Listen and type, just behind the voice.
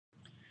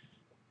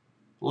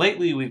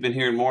Lately, we've been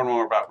hearing more and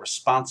more about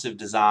responsive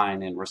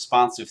design and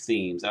responsive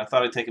themes. And I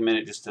thought I'd take a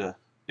minute just to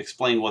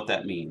explain what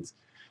that means.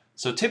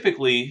 So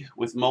typically,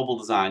 with mobile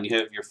design, you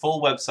have your full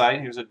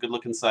website. Here's a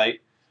good-looking site.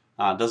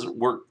 Doesn't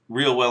work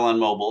real well on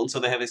mobile, and so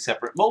they have a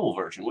separate mobile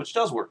version, which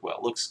does work well.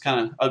 It looks kind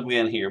of ugly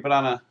on here, but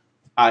on an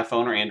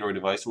iPhone or Android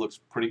device, it looks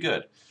pretty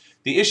good.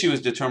 The issue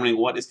is determining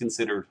what is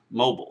considered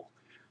mobile.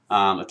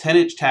 A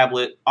 10-inch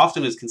tablet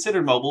often is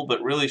considered mobile,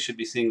 but really should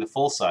be seeing the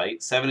full site.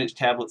 7-inch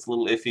tablet's a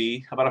little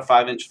iffy. How about a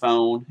 5-inch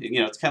phone?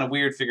 It's kind of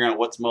weird figuring out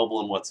what's mobile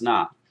and what's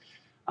not.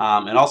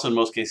 And also, in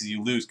most cases,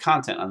 you lose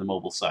content on the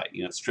mobile site.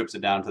 It strips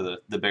it down to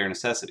the bare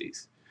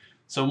necessities.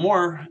 So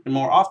more and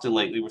more often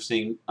lately, we're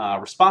seeing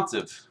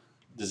responsive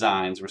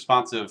designs,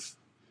 responsive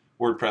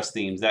WordPress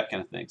themes, that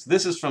kind of thing. So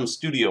this is from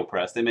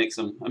StudioPress. They make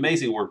some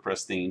amazing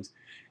WordPress themes,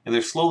 and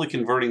they're slowly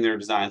converting their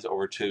designs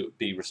over to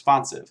be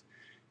responsive.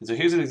 And so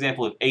here's an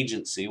example of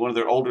Agency, one of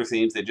their older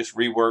themes. They just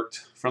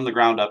reworked from the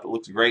ground up. It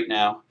looks great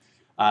now,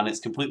 and it's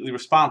completely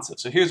responsive.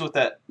 So here's what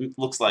that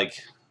looks like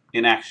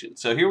in action.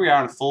 So here we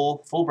are in a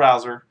full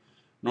browser,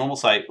 normal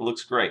site. It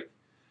looks great.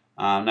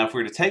 Now if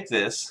we were to take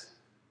this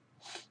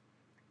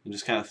and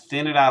just kind of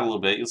thin it out a little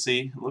bit, you'll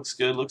see it looks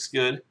good, looks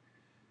good.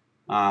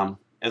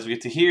 As we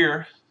get to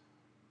here,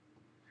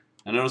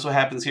 and notice what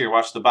happens here.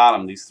 Watch the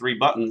bottom. These three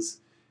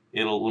buttons,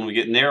 when we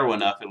get narrow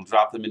enough, it'll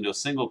drop them into a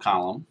single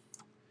column.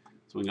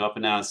 So we can go up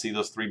and down and see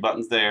those three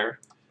buttons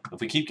there.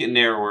 If we keep getting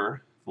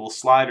narrower, the little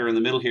slider in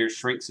the middle here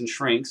shrinks and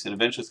shrinks, and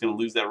eventually it's going to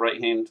lose that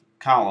right-hand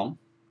column.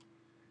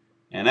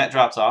 And that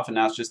drops off, and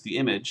now it's just the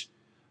image.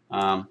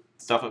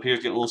 Stuff up here is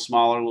getting a little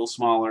smaller,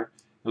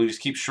 and we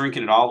just keep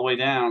shrinking it all the way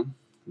down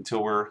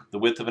until we're the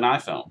width of an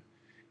iPhone.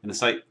 And the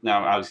site,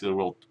 now obviously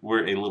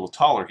we're a little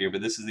taller here,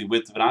 but this is the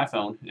width of an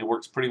iPhone. It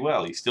works pretty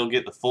well. You still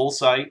get the full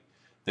site.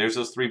 There's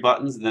those three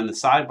buttons, and then the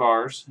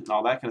sidebars and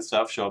all that kind of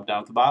stuff show up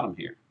down at the bottom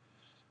here.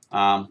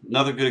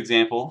 Another good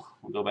example,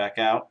 we'll go back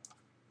out.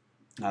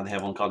 Now they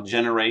have one called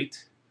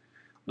Generate.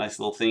 Nice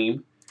little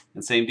theme.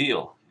 And same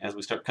deal. As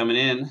we start coming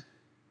in,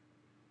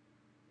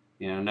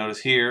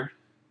 notice here,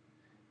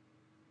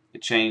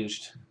 it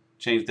changed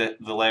the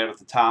layout at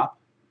the top.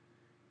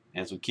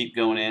 As we keep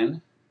going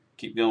in,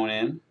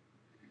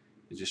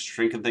 it's just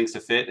shrinking things to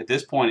fit. At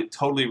this point, it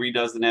totally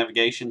redoes the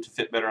navigation to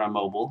fit better on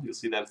mobile. You'll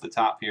see that at the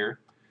top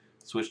here.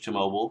 Switch to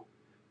mobile.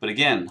 But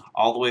again,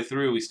 all the way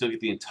through, we still get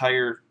the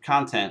entire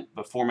content,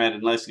 but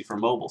formatted nicely for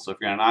mobile. So if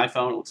you're on an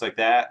iPhone, it looks like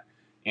that.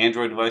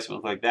 Android device will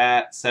look like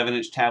that.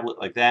 7-inch tablet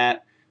like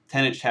that.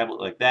 10-inch tablet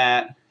like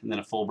that. And then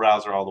a full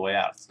browser all the way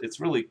out.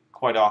 It's really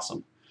quite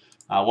awesome.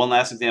 One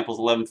last example is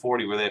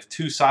 1140, where they have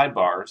two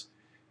sidebars.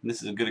 And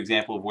this is a good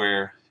example of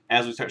where,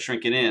 as we start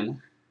shrinking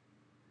in,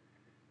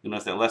 you'll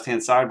notice that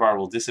left-hand sidebar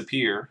will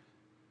disappear.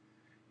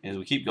 As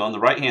we keep going, the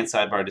right-hand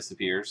sidebar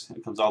disappears.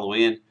 It comes all the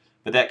way in.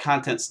 But that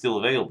content's still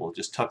available. It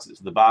just tucks it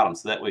to the bottom.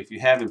 So that way, if you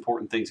have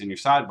important things in your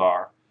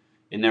sidebar,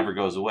 it never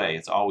goes away.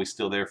 It's always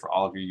still there for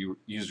all of your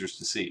users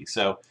to see.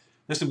 So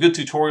there's some good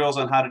tutorials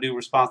on how to do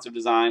responsive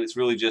design. It's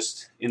really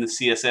just in the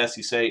CSS,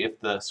 you say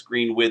if the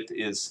screen width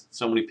is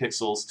so many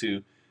pixels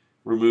to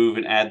remove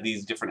and add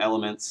these different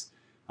elements.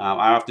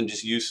 I often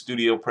just use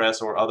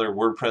StudioPress or other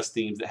WordPress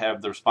themes that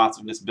have the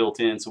responsiveness built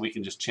in, so we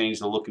can just change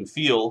the look and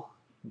feel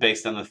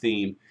based on the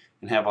theme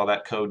and have all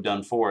that code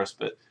done for us.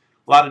 But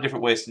a lot of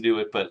different ways to do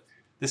it, but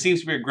this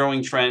seems to be a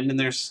growing trend, and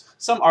there's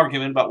some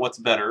argument about what's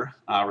better,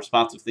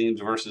 responsive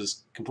themes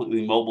versus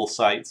completely mobile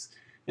sites.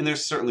 And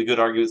there's certainly good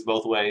arguments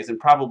both ways, and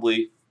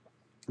probably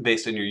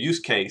based on your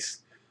use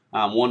case,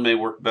 one may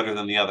work better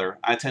than the other.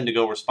 I tend to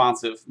go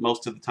responsive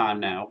most of the time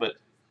now, but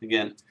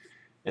again,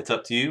 it's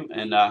up to you,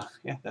 and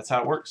yeah, that's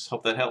how it works.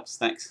 Hope that helps.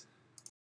 Thanks.